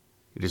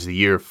It is the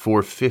year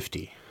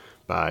 450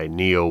 by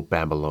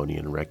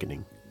Neo-Babylonian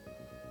reckoning.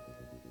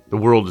 The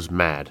world is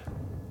mad.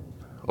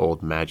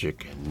 Old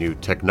magic and new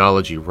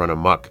technology run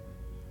amok,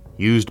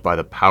 used by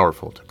the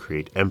powerful to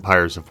create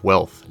empires of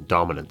wealth and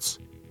dominance.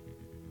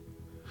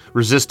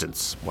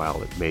 Resistance,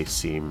 while it may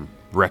seem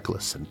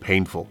reckless and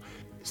painful,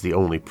 is the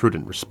only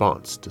prudent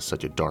response to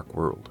such a dark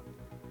world.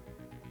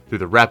 Through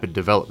the rapid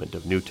development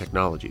of new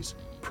technologies,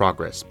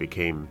 progress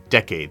became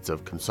decades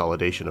of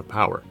consolidation of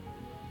power.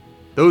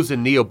 Those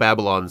in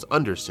Neo-Babylon's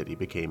Undercity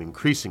became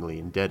increasingly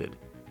indebted.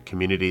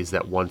 Communities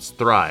that once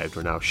thrived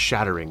are now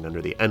shattering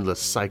under the endless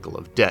cycle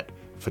of debt,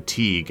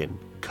 fatigue, and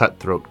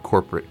cutthroat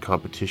corporate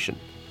competition.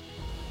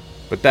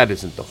 But that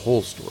isn't the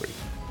whole story.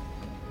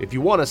 If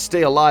you want to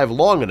stay alive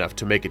long enough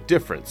to make a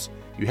difference,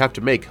 you have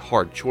to make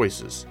hard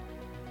choices.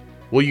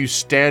 Will you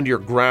stand your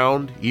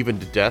ground, even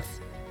to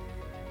death?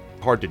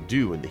 Hard to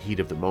do in the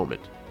heat of the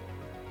moment.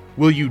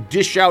 Will you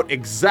dish out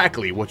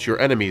exactly what your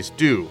enemies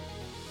do?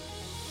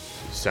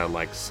 You sound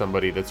like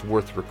somebody that's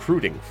worth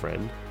recruiting,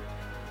 friend.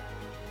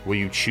 Will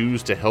you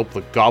choose to help the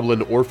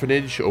Goblin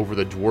Orphanage over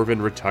the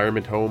Dwarven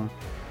Retirement Home?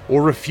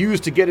 Or refuse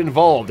to get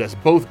involved as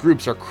both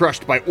groups are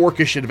crushed by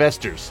Orcish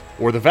investors,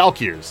 or the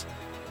Valkyrs?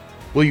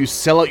 Will you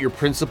sell out your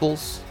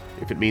principles,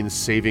 if it means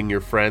saving your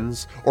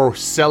friends, or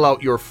sell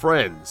out your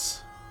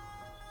friends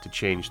to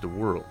change the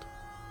world?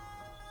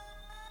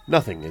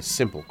 Nothing is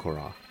simple,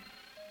 Korra.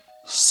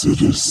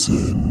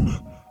 Citizen,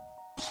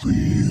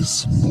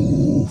 please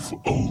move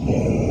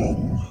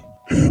along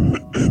in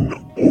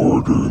an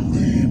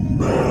orderly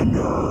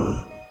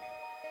manner.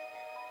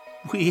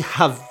 We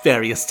have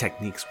various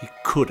techniques we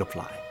could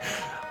apply.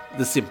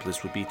 The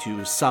simplest would be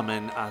to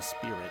summon a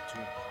spirit to...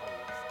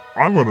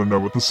 I want to know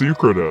what the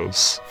secret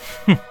is.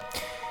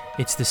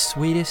 It's the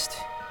sweetest,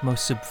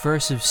 most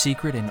subversive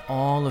secret in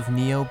all of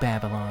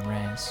Neo-Babylon,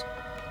 Raz.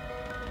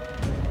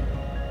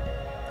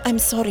 I'm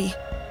sorry.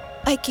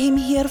 I came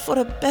here for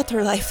a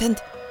better life and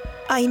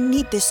I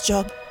need this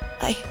job.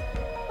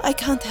 I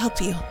can't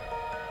help you.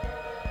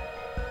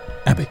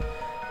 Abby,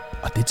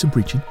 I did some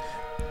preaching,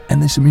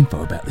 and there's some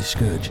info about this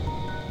scourge.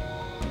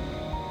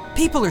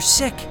 People are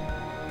sick.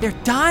 They're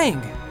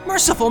dying.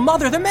 Merciful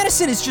Mother, the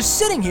medicine is just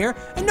sitting here,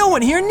 and no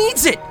one here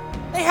needs it.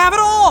 They have it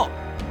all.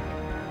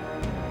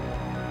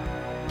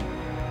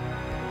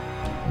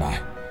 No.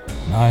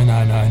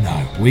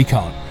 We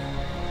can't.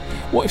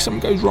 What if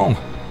something goes wrong?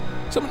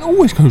 Something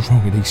always goes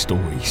wrong with these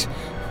stories.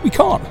 We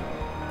can't.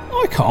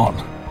 I can't.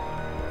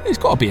 There's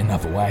got to be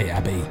another way,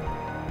 Abby.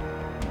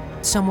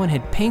 Someone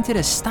had painted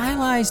a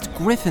stylized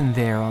griffin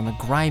there on the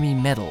grimy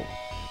metal,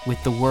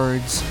 with the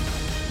words,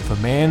 "If a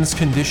man's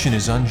condition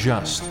is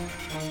unjust,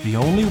 the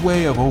only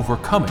way of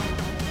overcoming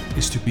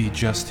is to be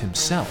just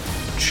himself.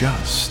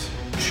 Just.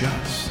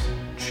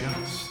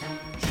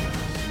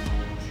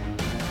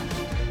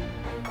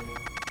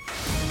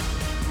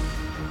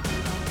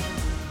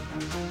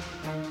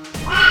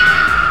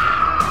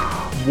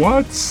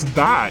 What's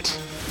that?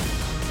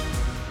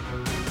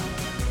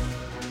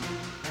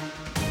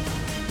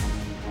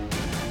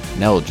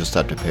 Now we'll just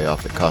have to pay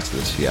off the cost of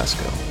this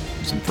fiasco.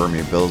 These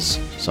infirmary bills,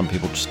 some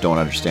people just don't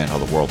understand how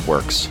the world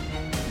works.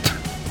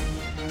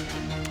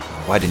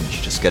 Why didn't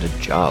you just get a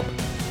job?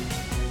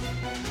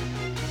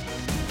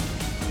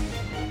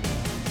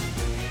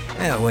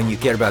 When you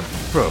care about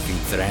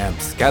profits,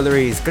 ramps,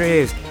 calories,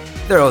 craves,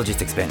 they're all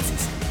just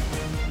expenses.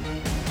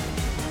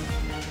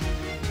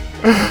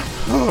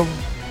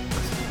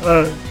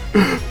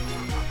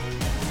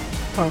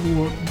 I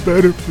want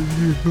better for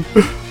you.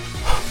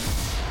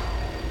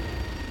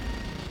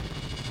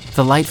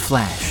 the light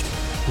flashed,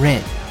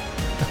 red,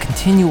 a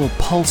continual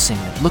pulsing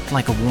that looked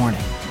like a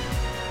warning.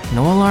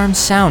 No alarm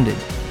sounded.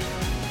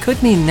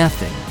 Could mean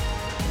nothing.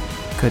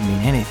 Could mean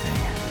anything.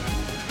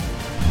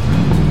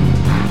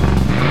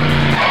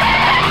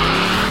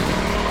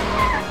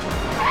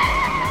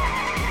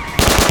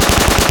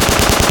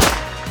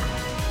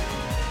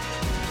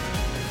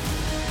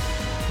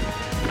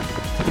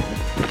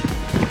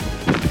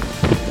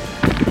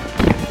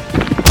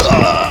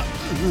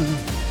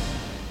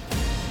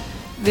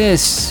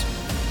 This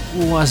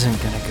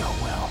wasn't gonna go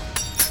well.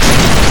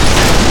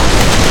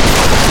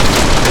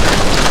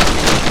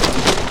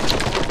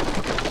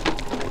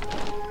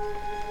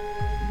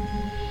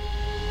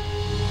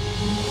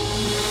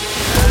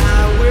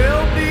 I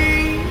will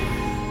be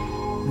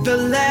the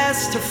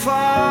last to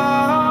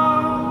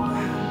fall.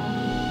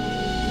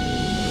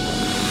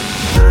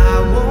 I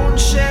won't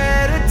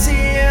shed a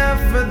tear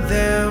for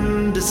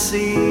them to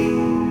see.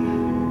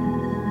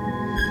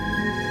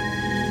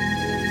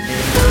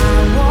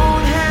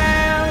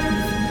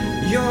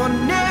 Your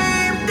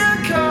name to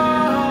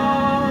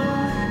call,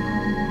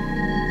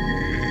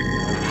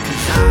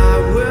 'cause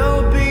I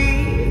will be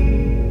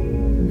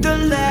the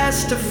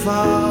last to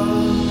fall.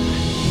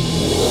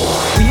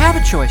 We have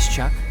a choice,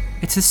 Chuck.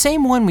 It's the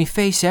same one we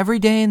face every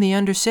day in the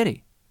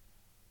Undercity.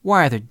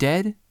 We're either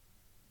dead,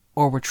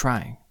 or we're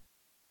trying.